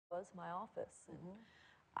was my office. And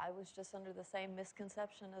I was just under the same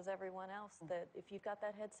misconception as everyone else that if you've got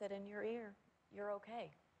that headset in your ear, you're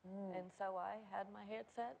okay. And so I had my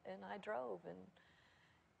headset and I drove,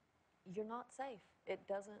 and you're not safe. It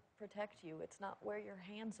doesn't protect you. It's not where your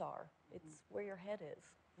hands are. It's where your head is.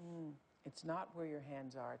 It's not where your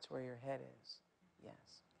hands are, it's where your head is.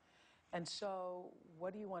 Yes. And so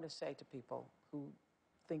what do you want to say to people who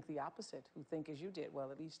think the opposite, who think as you did,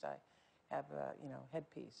 well, at least I have a,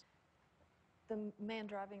 headpiece? The man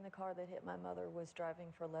driving the car that hit my mother was driving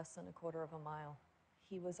for less than a quarter of a mile.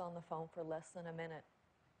 He was on the phone for less than a minute.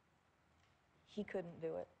 He couldn't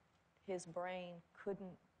do it. His brain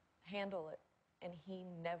couldn't handle it, and he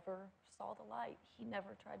never saw the light. He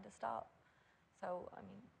never tried to stop. So, I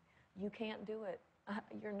mean, you can't do it.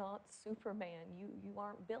 You're not Superman. You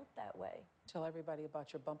aren't built that way. Tell everybody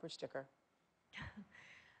about your bumper sticker.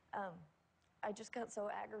 I just got so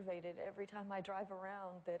aggravated every time I drive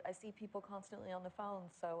around that I see people constantly on the phone,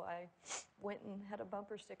 so I went and had a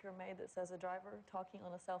bumper sticker made that says, "A driver talking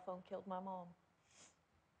on a cell phone killed my mom."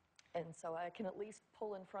 And so I can at least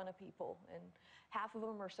pull in front of people, and half of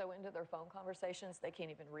them are so into their phone conversations they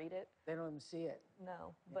can't even read it. They don't even see it.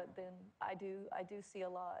 No, but then I do see a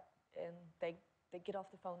lot, and they get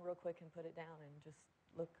off the phone real quick and put it down and just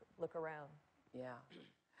look around. Yeah.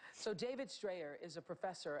 So David Strayer is a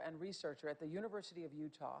professor and researcher at the University of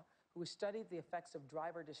Utah who has studied the effects of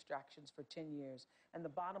driver distractions for 10 years. And the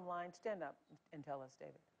bottom line, stand up and tell us,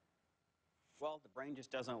 David. Well, the brain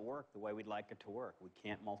just doesn't work the way we'd like it to work. We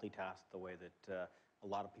can't multitask the way that a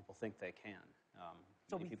lot of people think they can.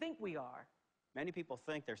 So we think we are. Many people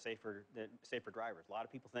think they're safer drivers. A lot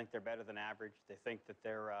of people think they're better than average. They think that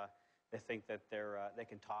they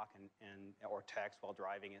can talk or text while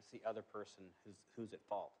driving. It's the other person who's at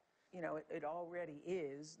fault. You know, it already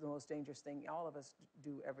is the most dangerous thing all of us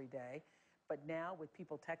do every day. But now with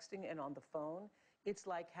people texting and on the phone, it's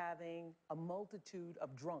like having a multitude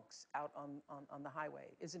of drunks out on the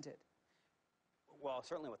highway, isn't it? Well,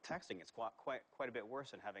 certainly with texting, it's quite a bit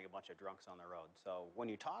worse than having a bunch of drunks on the road. So when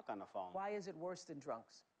you talk on the phone... Why is it worse than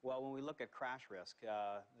drunks? Well, when we look at crash risk,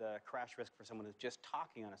 the crash risk for someone who's just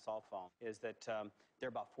talking on a cell phone is that they're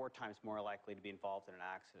about 4 times more likely to be involved in an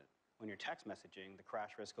accident. When you're text messaging, the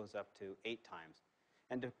crash risk goes up to 8 times.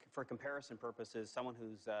 And for comparison purposes, someone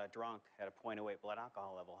who's drunk at a 0.08 blood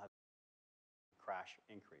alcohol level has a crash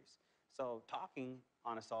increase. So talking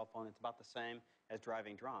on a cell phone, it's about the same as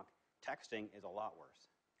driving drunk. Texting is a lot worse.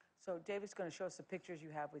 So David's going to show us the pictures you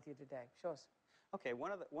have with you today. Show us. Okay,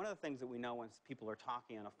 one of the things that we know when people are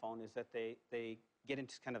talking on a phone is that they get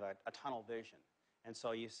into kind of a tunnel vision. And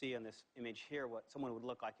so you see in this image here what someone would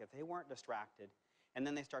look like if they weren't distracted, and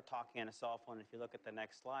then they start talking on a cell phone. If you look at the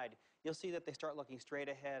next slide, you'll see that they start looking straight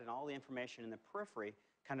ahead, and all the information in the periphery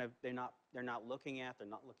kind of they're not looking at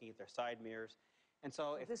their side mirrors. And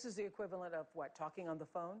so if this is the equivalent of what, talking on the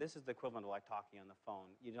phone? This is the equivalent of like talking on the phone.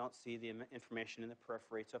 You don't see the information in the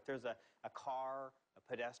periphery. So if there's a car, a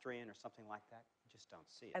pedestrian, or something like that, you just don't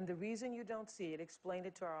see it. And the reason you don't see it, explain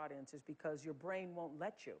it to our audience, is because your brain won't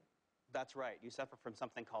let you. That's right. You suffer from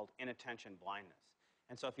something called inattention blindness.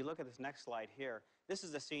 And so if you look at this next slide here, this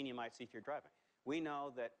is a scene you might see if you're driving. We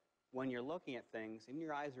know that when you're looking at things and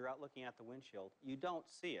your eyes are out looking at the windshield, you don't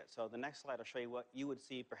see it. So the next slide will show you what you would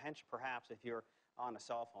see perhaps if you're on a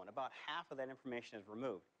cell phone. About half of that information is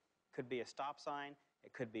removed. It could be a stop sign,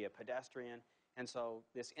 it could be a pedestrian, and so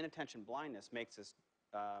this inattention blindness makes us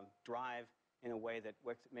drive in a way that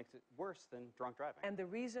makes it worse than drunk driving. And the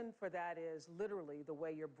reason for that is literally the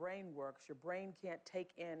way your brain works. Your brain can't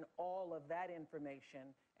take in all of that information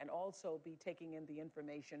and also be taking in the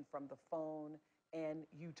information from the phone and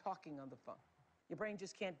you talking on the phone. Your brain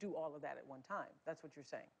just can't do all of that at one time. That's what you're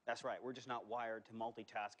saying. That's right. We're just not wired to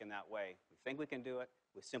multitask in that way. We think we can do it,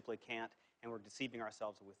 we simply can't, and we're deceiving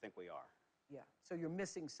ourselves if we think we are. Yeah, so you're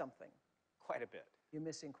missing something. Quite a bit. You're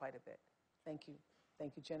missing quite a bit. Thank you.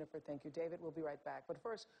 Thank you, Jennifer. Thank you, David. We'll be right back. But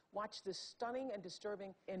first, watch this stunning and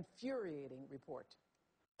disturbing, infuriating report.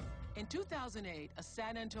 In 2008, a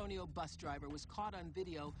San Antonio bus driver was caught on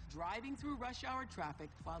video driving through rush hour traffic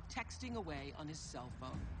while texting away on his cell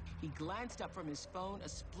phone. He glanced up from his phone a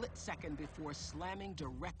split second before slamming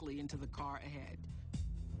directly into the car ahead.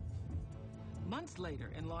 Months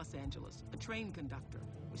later in Los Angeles, a train conductor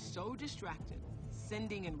was so distracted,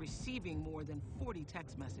 sending and receiving more than 40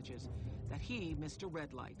 text messages, that he missed a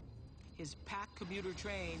red light. His packed commuter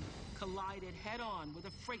train collided head-on with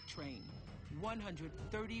a freight train.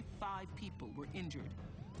 135 people were injured.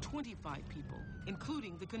 25 people,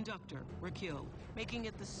 including the conductor, were killed, making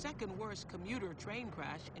it the second worst commuter train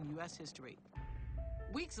crash in U.S. history.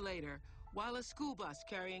 Weeks later, While a school bus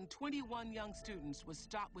carrying 21 young students was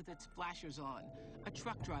stopped with its flashers on, a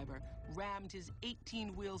truck driver rammed his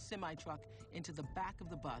 18-wheel semi-truck into the back of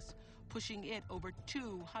the bus, pushing it over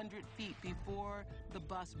 200 feet before the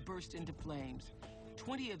bus burst into flames.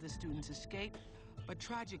 20 of the students escaped, but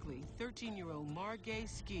tragically, 13-year-old Margay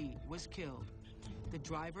Ski was killed. The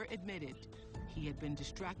driver admitted he had been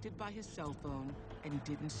distracted by his cell phone and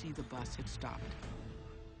didn't see the bus had stopped.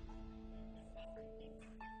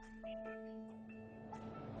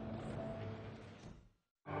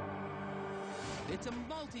 It's a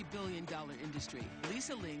multi-billion-dollar industry.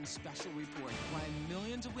 Lisa Ling's special report, why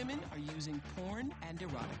millions of women are using porn and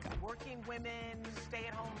erotica. Working women,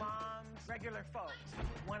 stay-at-home moms, regular folks.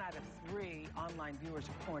 1 out of 3 online viewers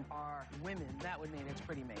of porn are women. That would mean it's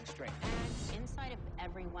pretty mainstream. And inside of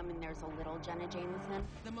every woman, there's a little Jenna Jameson.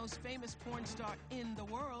 The most famous porn star in the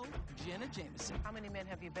world, Jenna Jameson. How many men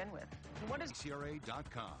have you been with? What is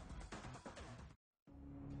CRA.com.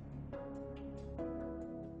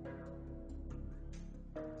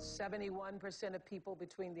 71% of people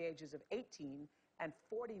between the ages of 18 and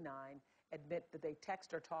 49 admit that they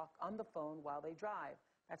text or talk on the phone while they drive.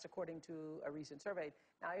 That's according to a recent survey.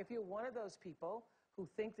 Now, if you're one of those people who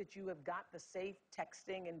think that you have got the safe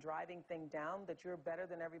texting and driving thing down, that you're better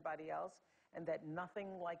than everybody else, and that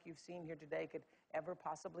nothing like you've seen here today could ever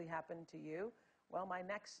possibly happen to you, well, my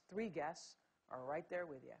next 3 guests are right there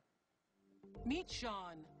with you. Meet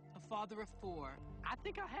Sean, a father of 4. I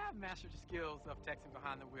think I have mastered the skills of texting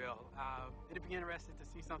behind the wheel. It'd be interesting to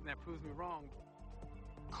see something that proves me wrong.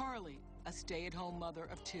 Carly, a stay-at-home mother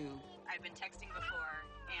of 2. I've been texting before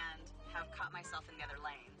and have caught myself in the other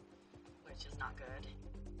lane, which is not good.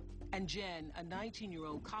 And Jen, a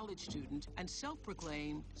 19-year-old college student and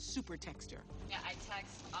self-proclaimed super texter. Yeah, I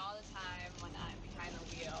text all the time when I'm behind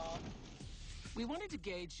the wheel. We wanted to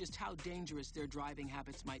gauge just how dangerous their driving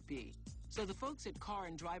habits might be. So the folks at Car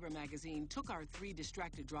and Driver magazine took our 3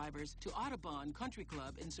 distracted drivers to Audubon Country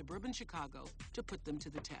Club in suburban Chicago to put them to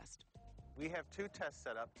the test. We have 2 tests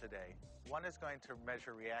set up today. One is going to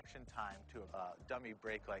measure reaction time to a dummy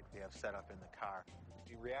brake light we have set up in the car.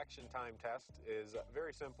 The reaction time test is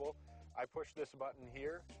very simple. I push this button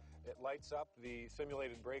here, it lights up the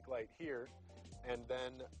simulated brake light here, and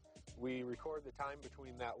then we record the time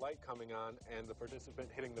between that light coming on and the participant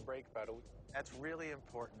hitting the brake pedal. That's really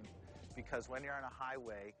important because when you're on a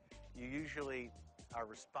highway, you usually are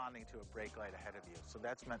responding to a brake light ahead of you, so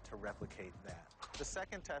that's meant to replicate that. The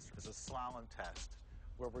second test is a slalom test,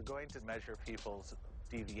 where we're going to measure people's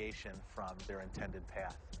deviation from their intended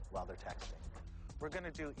path while they're texting. We're going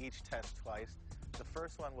to do each test twice. The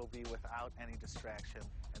first one will be without any distraction,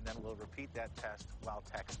 and then we'll repeat that test while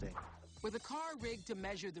texting. With a car rigged to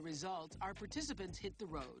measure the results, our participants hit the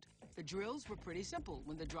road. The drills were pretty simple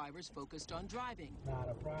when the drivers focused on driving. Not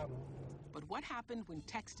a problem. But what happened when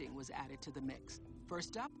texting was added to the mix?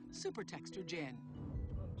 First up, super texter Jen.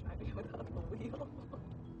 I'm driving without a wheel.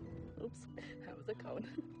 Oops, that was a cone.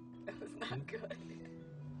 That was not good.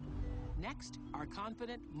 Next, our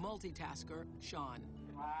confident multitasker, Sean.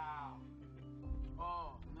 Wow.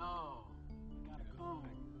 Oh, no. Got a cone.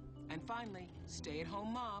 And finally,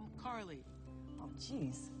 stay-at-home mom, Carly. Oh,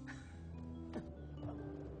 jeez.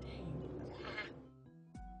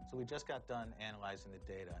 So we just got done analyzing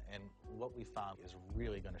the data, and what we found is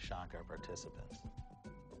really going to shock our participants.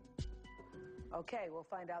 Okay, we'll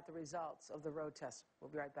find out the results of the road test. We'll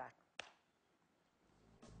be right back.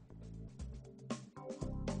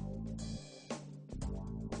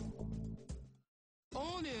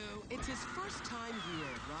 All new, it's his first time here,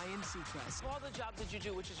 Ryan Seacrest. Of all the jobs that you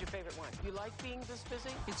do, which is your favorite one? You like being this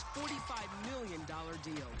busy? It's $45 million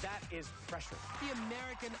deal. That is pressure. The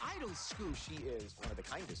American Idol scoop. She is one of the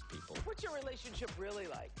kindest people. What's your relationship really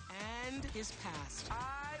like? And his past.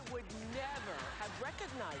 I would never have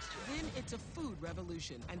recognized you. Then it's a food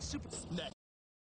revolution and super... Next.